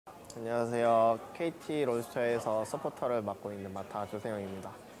안녕하세요. KT 롤스터에서 서포터를 맡고 있는 마타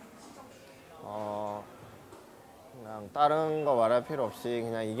조세영입니다. 어, 그냥 다른 거 말할 필요 없이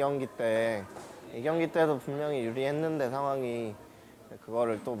그냥 이 경기 때도 분명히 유리했는데 상황이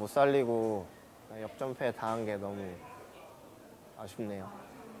그거를 또 못 살리고 역전패 당한 게 너무 아쉽네요.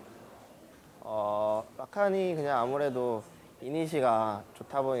 라칸이 그냥 아무래도 이니시가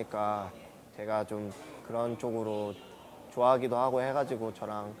좋다 보니까 제가 좀 그런 쪽으로 좋아하기도 하고 해가지고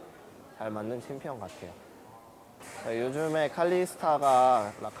저랑 잘 맞는 챔피언 같아요. 요즘에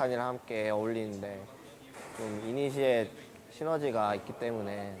칼리스타가 라칸이랑 함께 어울리는데 좀 이니시에 시너지가 있기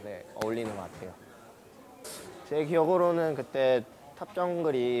때문에 어울리는 것 같아요. 제 기억으로는 그때 탑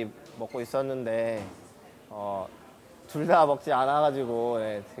정글이 먹고 있었는데 둘 다 먹지 않아가지고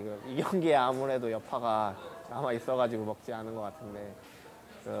지금 이 경기에 아무래도 여파가 남아 있어가지고 먹지 않은 것 같은데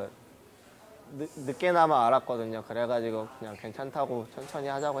그 늦게나마 알았거든요. 그래가지고 그냥 괜찮다고 천천히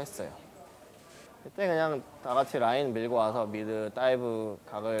하자고 했어요. 그때 그냥 다 같이 라인 밀고 와서 미드 다이브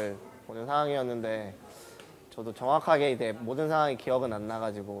각을 보는 상황이었는데 저도 정확하게 이제 모든 상황이 기억은 안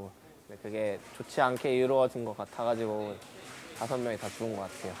나가지고 그게 좋지 않게 이루어진 것 같아가지고 5명이 다 죽은 것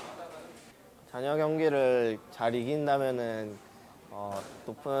같아요. 잔여 경기를 잘 이긴다면은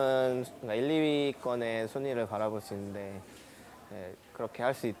높은 그러니까 1, 2위권의 순위를 바라볼 수 있는데 그렇게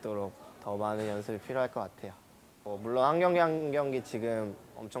할 수 있도록 더 많은 연습이 필요할 것 같아요. 물론 한 경기 한 경기 지금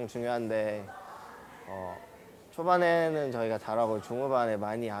엄청 중요한데 초반에는 저희가 잘하고 중후반에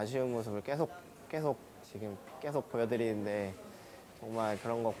많이 아쉬운 모습을 계속 보여드리는데 정말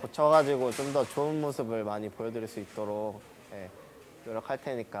그런 거 고쳐가지고 좀 더 좋은 모습을 많이 보여드릴 수 있도록 노력할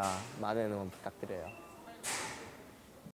테니까 많은 응원 부탁드려요.